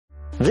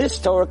This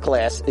Torah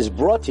class is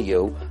brought to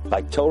you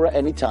by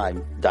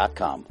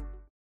TorahAnytime.com.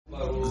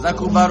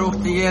 Zaku Baruch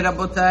Tiyeh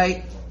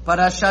Rabotai,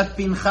 Parashat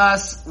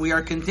Pinchas. We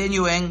are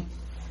continuing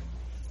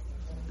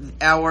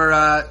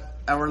our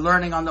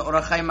learning on the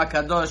Hachaim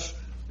HaKadosh.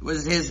 It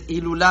was his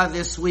Hilulah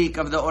this week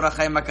of the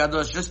Hachaim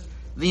HaKadosh. Just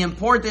the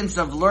importance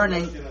of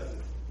learning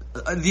the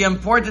Hachaim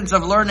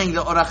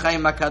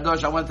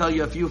HaKadosh. I want to tell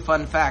you a few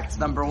fun facts.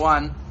 Number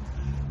one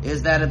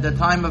is that at the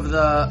time of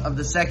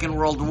the Second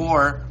World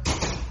War,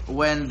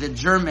 when the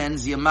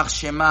Germans, Yamach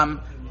Shemam,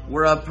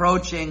 were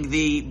approaching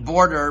the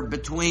border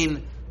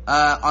between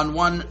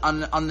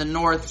on the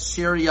north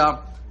Syria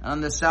and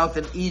on the south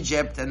in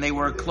Egypt, and they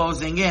were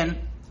closing in.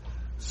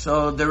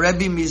 So the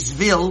Rebbe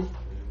Mizvil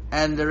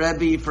and the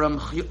Rebbe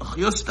from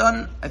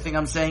Houston, I think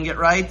I'm saying it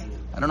right.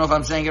 I don't know if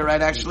I'm saying it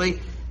right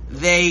actually.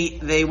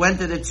 They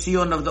went to the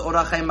Tzion of the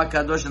Hachaim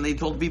HaKadosh and they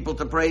told people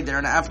to pray there.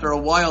 And after a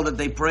while that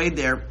they prayed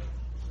there,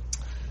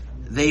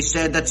 they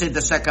said, that's it, the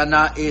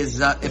sakana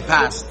it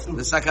passed.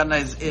 The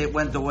sakana it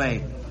went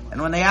away.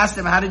 And when they asked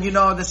him, how did you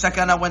know the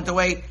sakana went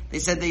away? They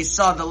said they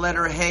saw the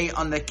letter Hey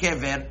on the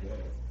kever,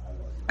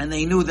 and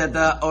they knew that in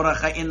the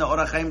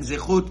Orachaim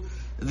Zechut,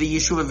 the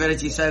Yeshuv of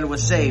Eretz Yisrael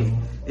was saved.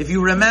 If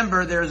you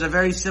remember, there is a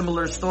very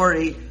similar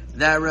story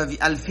that Rav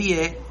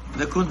Alfie,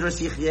 the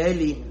Kundras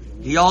Yichieli,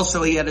 he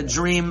had a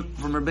dream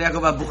from Rabbi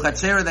Yaakov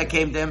Abuchatzera that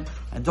came to him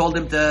and told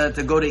him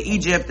to go to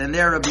Egypt, and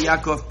there Rabbi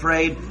Yaakov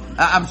prayed,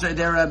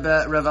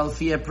 Rav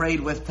Alfie prayed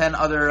with 10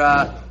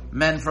 other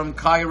men from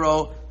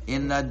Cairo.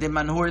 In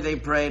Dimanhur they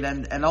prayed,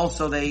 and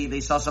also they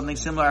saw something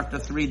similar. After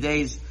 3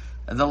 days,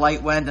 the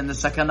light went and the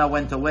sakana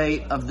went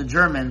away of the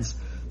Germans.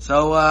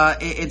 So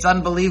it's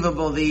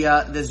unbelievable, the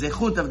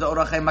zechut of the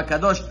Hachaim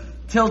HaKadosh.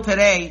 Till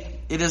today,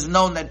 it is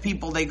known that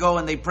people, they go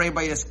and they pray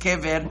by this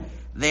kever,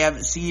 they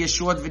have see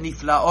Yeshuot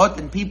v'niflaot,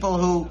 and people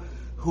who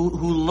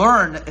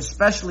learn,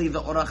 especially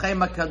the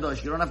Hachaim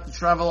HaKadosh, you don't have to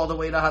travel all the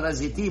way to Har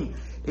HaZitim.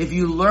 If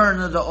you learn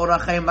the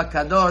Hachaim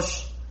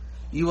HaKadosh,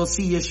 you will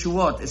see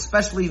Yeshuot,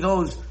 especially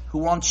those who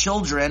want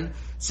children.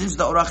 Since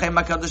the Hachaim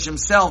HaKadosh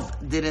himself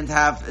didn't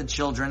have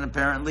children,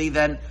 apparently,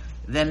 then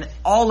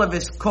all of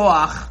his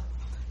koach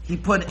he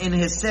put in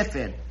his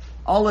sefer,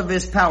 all of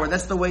his power.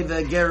 That's the way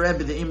the Ger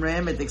Rebbe, the Imre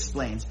Emet,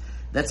 explains.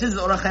 That since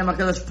the Hachaim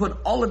HaKadosh put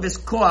all of his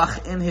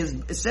koach in his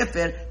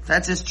sefer,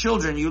 that's his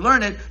children. You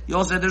learn it.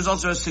 There's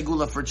also a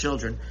segula for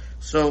children.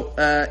 So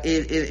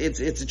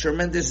it's a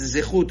tremendous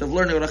zechut of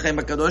learning Hachaim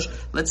HaKadosh.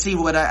 Let's see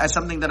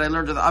something that I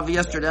learned with Avi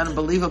yesterday,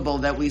 unbelievable,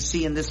 that we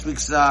see in this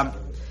week's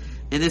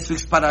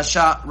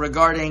parasha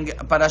regarding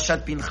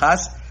Parashat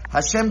Pinchas.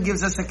 Hashem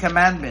gives us a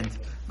commandment.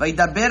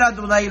 Vaydaber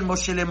Adonai el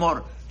Moshe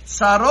lemor,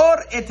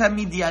 tzaror et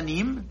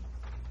hamidyanim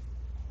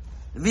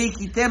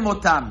v'hikitem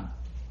otam.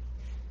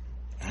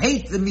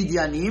 Hate the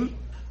Midyanim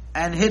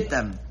and hit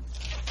them.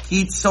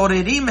 Ki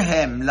tzorerim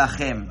hem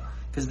lachem,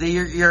 because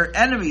they're your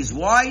enemies.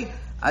 Why?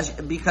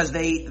 Because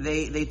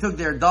they took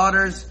their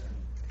daughters.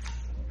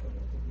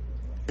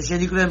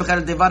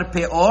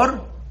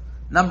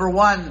 Number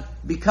one,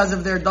 because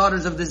of their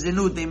daughters of the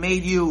zinut, they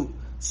made you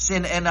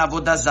sin en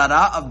avodah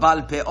zara of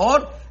Baal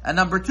Peor. And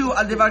number two,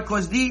 al devar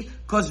kosbi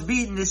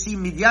nasi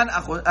midyan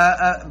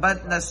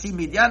achotam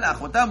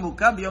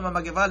mukam b'yom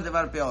ha'mageva al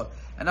devar Peor.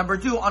 And number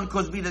two, on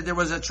Kosbi, that there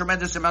was a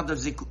tremendous amount of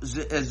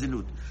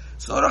zinut.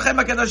 So Hachaim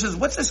HaKadosh says,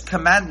 what's this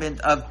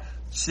commandment of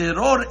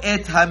tziror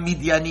et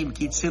hamidyanim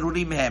ki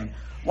tzirurim hem?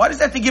 Why does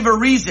that have to give a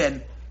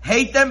reason?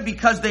 Hate them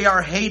because they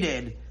are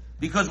hated,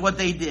 because what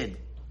they did.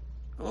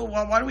 Well,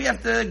 why do we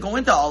have to go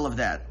into all of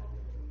that?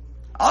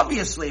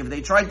 Obviously, if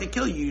they tried to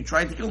kill you, you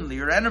tried to kill them, they're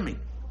your enemy.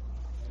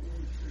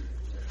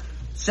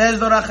 Says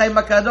the Hachaim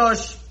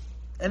HaKadosh,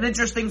 an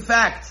interesting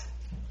fact.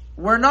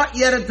 We're not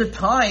yet at the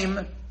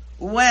time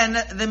when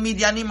the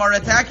Midyanim are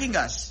attacking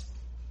us.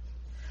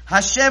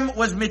 Hashem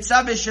was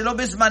mitzaveh shelo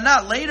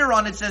bezmana. Later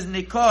on it says,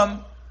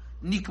 Nikom,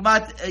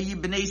 nikmat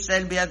bnei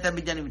Yisrael b'yad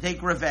Midyanim.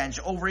 Take revenge.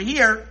 Over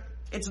here,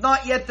 it's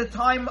not yet the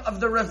time of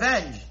the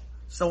revenge.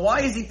 So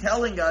why is he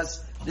telling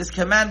us this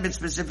commandment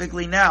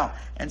specifically now?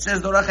 And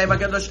says the Hachaim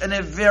HaKadosh, and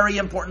a very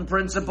important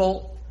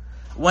principle,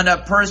 when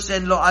a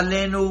person, lo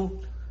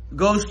alenu,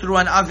 goes through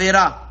an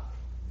avera.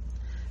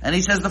 And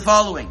he says the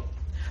following: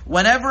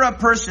 whenever a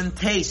person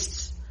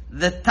tastes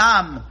the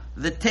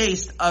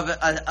taste of an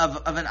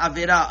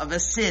avera, of a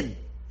sin,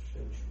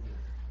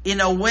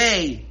 in a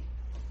way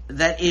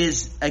that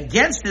is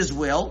against his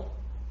will,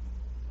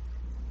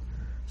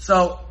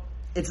 so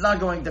it's not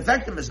going to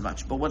affect him as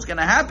much. But what's going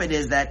to happen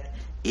is that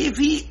if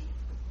he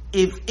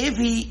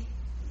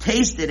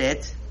tasted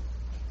it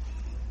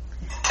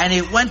and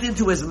it went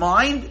into his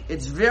mind,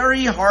 it's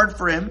very hard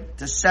for him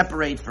to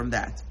separate from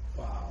that.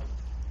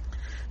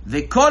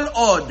 V'kol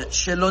od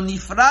shelo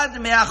nifrad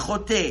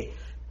me'achoteh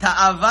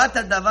ta'avat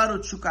hadavar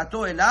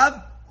u'tshukato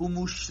elav hu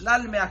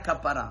mushlal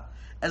me'akapara.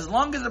 As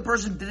long as the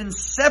person didn't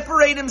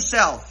separate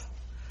himself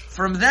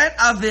from that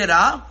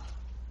avera,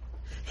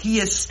 he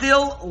is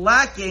still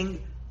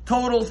lacking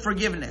total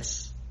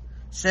forgiveness.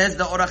 Says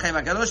the Hachaim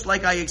HaKadosh,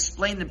 like I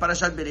explained in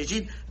Parashat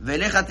Bereshit,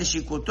 Velecha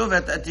teshukato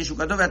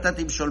ve'ata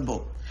timshol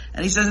bo.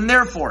 And he says, and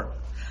therefore,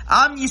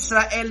 Am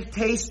Yisrael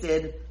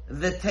tasted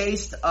the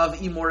taste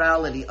of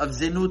immorality, of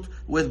zinut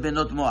with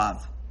Benot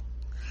Moav.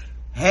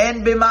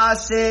 Hen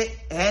b'maaseh,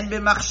 hen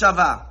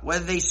b'machshava,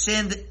 whether they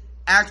sinned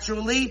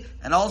actually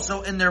and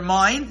also in their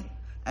mind,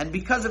 and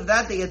because of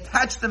that they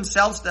attached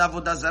themselves to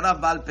Avodah Zarah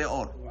Baal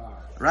Peor.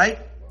 Right?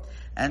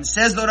 And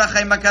says the Or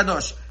HaChaim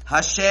HaKadosh,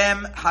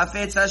 Hashem,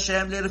 Hafetz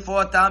Hashem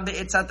l'refuatam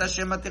be'etzat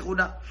Hashem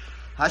ha'techuna.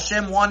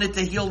 Hashem wanted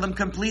to heal them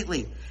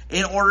completely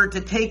in order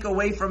to take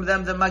away from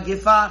them the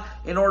Magifa,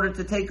 in order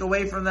to take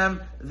away from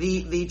them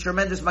the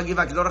tremendous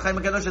Magifa. Because Or HaChaim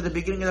HaKadosh at the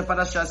beginning of the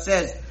Parashat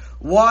says,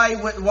 why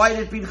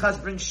did Pinchas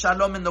bring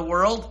Shalom in the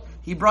world?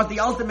 He brought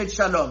the ultimate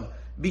Shalom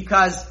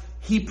because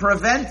he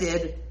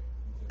prevented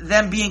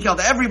them being killed.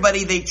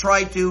 Everybody, they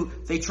tried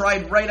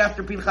right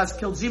after Pinchas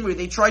killed Zimri,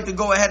 they tried to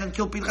go ahead and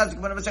kill Pinchas.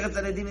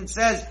 It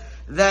says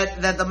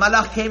that the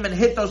Malach came and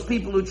hit those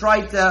people who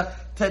tried to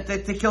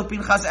kill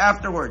Pinchas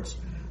afterwards.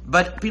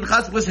 But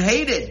Pinchas was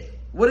hated.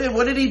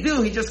 What did he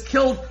do? He just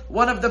killed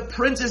one of the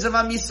princes of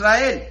Am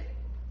Yisrael.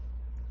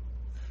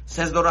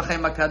 Says the Or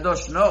HaChaim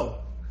HaKadosh, no.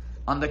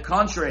 On the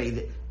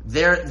contrary,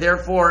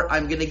 therefore,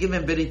 I'm going to give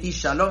him Beriti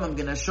Shalom. I'm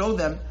going to show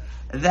them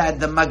that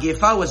the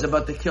Magifa was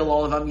about to kill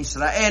all of Am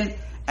Yisrael,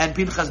 and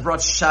Pinchas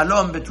brought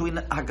Shalom between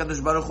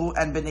HaKadosh Baruch Hu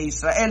and Bnei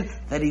Yisrael,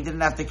 that he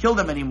didn't have to kill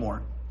them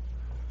anymore.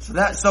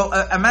 So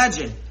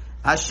imagine,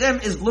 Hashem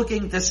is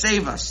looking to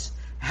save us.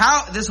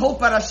 How this whole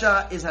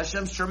parasha is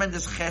Hashem's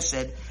tremendous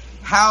chesed,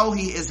 how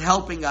He is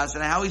helping us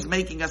and how He's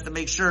making us to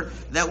make sure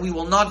that we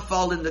will not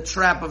fall in the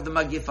trap of the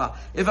Magifa.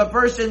 If a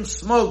person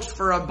smokes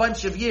for a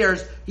bunch of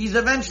years, he's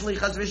eventually,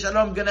 chas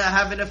v'shalom, going to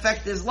have it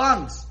affect his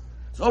lungs.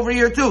 So over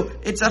here too,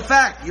 it's a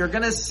fact. You're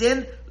going to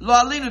sin, lo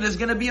alinu, there's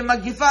going to be a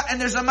Magifa,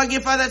 and there's a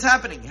Magifa that's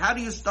happening. How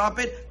do you stop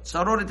it?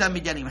 Tzarot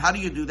hamidyanim. How do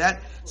you do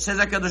that? Says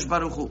HaKadosh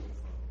Baruch Hu.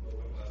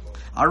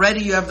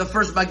 Already you have the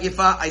first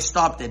Magifa, I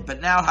stopped it.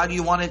 But now how do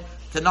you want it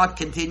to not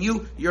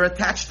continue? You're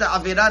attached to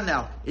Avirah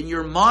now. In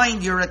your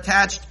mind, you're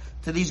attached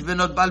to these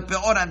Benot Baal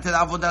Peor and to the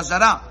Avodah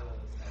Zarah.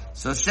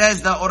 So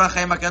says the Or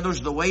HaChaim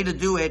HaKadosh, the way to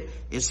do it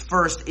is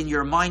first, in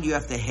your mind, you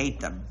have to hate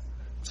them.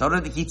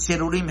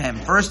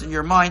 First, in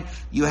your mind,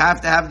 you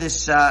have to have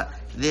this koach,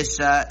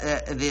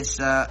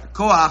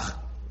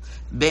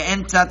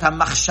 be'entat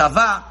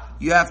ha'machshava.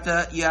 You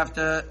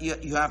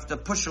have to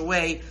push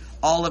away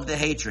all of the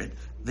hatred.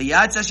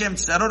 V'yatz Hashem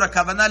tzaror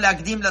hakavana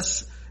le'akdim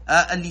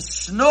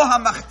lisno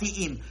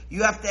hamachtiim.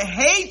 You have to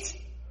hate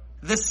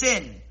the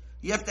sin.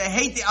 You have to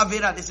hate the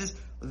avirah.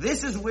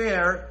 This is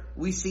where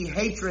we see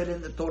hatred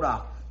in the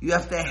Torah. You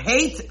have to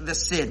hate the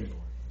sin.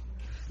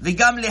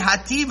 V'gam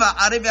lehativa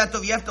arev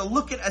yatov. You have to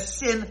look at a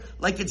sin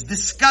like it's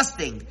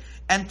disgusting,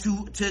 and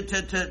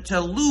to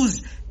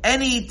lose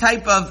any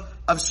type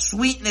of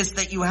sweetness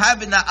that you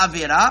have in the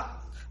avirah.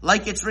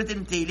 Like it's written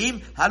in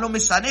Tehillim, Halo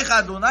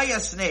misanecha Adonai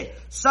yasneh.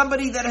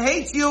 Somebody that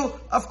hates you,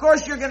 of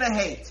course you're going to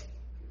hate.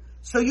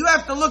 So you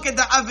have to look at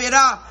the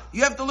avirah.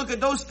 You have to look at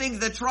those things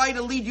that try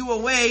to lead you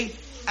away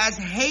as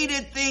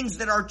hated things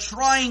that are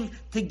trying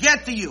to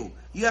get to you.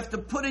 You have to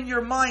put in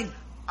your mind,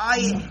 I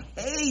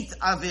hate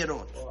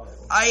avirot.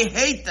 I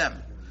hate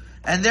them.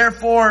 And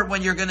therefore,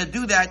 when you're going to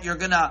do that, you're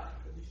going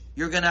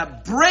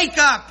to break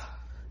up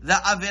the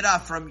avirah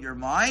from your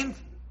mind.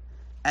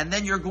 And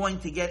then you're going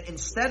to get,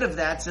 instead of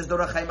that, says the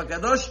Or HaChaim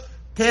HaKadosh,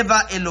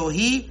 Teva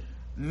Elohi,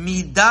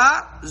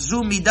 Midah,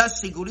 Zu Midah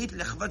Sigurit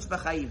Lechvatz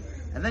B'Chaim.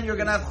 And then you're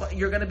going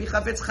to be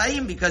Chafetz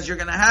Chaim, because you're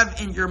going to have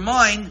in your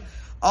mind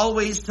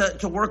always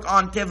to work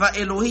on Teva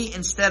Elohi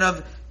instead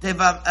of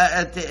Teva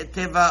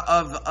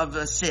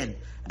of sin.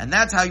 And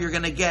that's how you're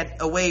going to get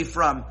away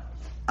from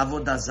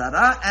Avodah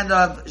Zarah and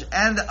of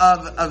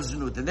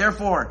Znut. And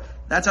therefore,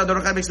 that's how the Or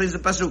HaChaim explains the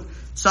pasuk.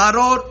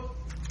 Tzaror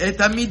et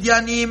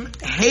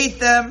hamidyanim, hate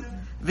them,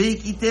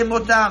 v'yikitem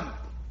otam.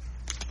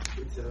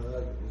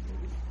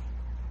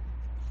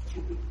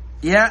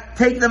 Yeah,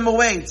 take them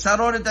away.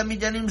 Tzaror et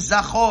hamidyanim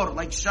zachor,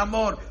 like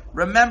shamor.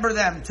 Remember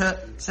them.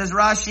 Says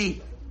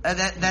Rashi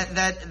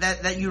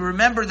that you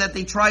remember that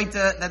they tried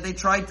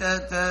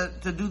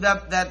to do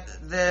that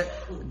the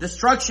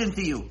destruction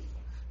to you.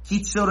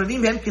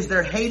 Because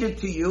they're hated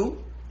to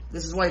you.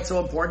 This is why it's so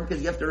important,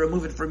 because you have to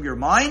remove it from your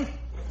mind.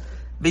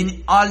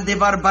 Bin al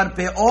devar bar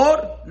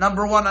peor,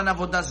 number one on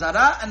avodah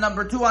zarah, and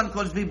number two on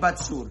kozbi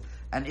batsur.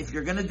 And if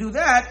you're going to do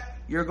that,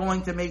 you're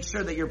going to make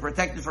sure that you're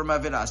protected from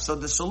avirah. So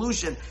the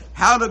solution,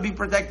 how to be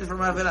protected from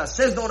avirah,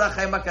 says the Or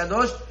HaChaim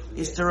HaKadosh,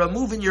 is to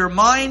remove in your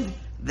mind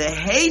the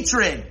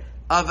hatred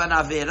of an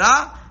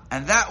avirah,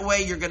 and that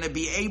way you're going to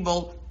be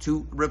able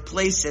to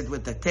replace it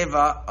with the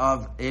teva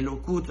of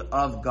elokut,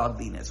 of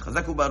godliness.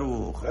 Chazaku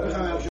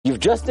Baruch. You've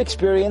just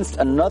experienced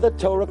another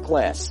Torah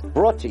class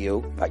brought to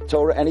you by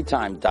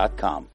TorahAnytime.com.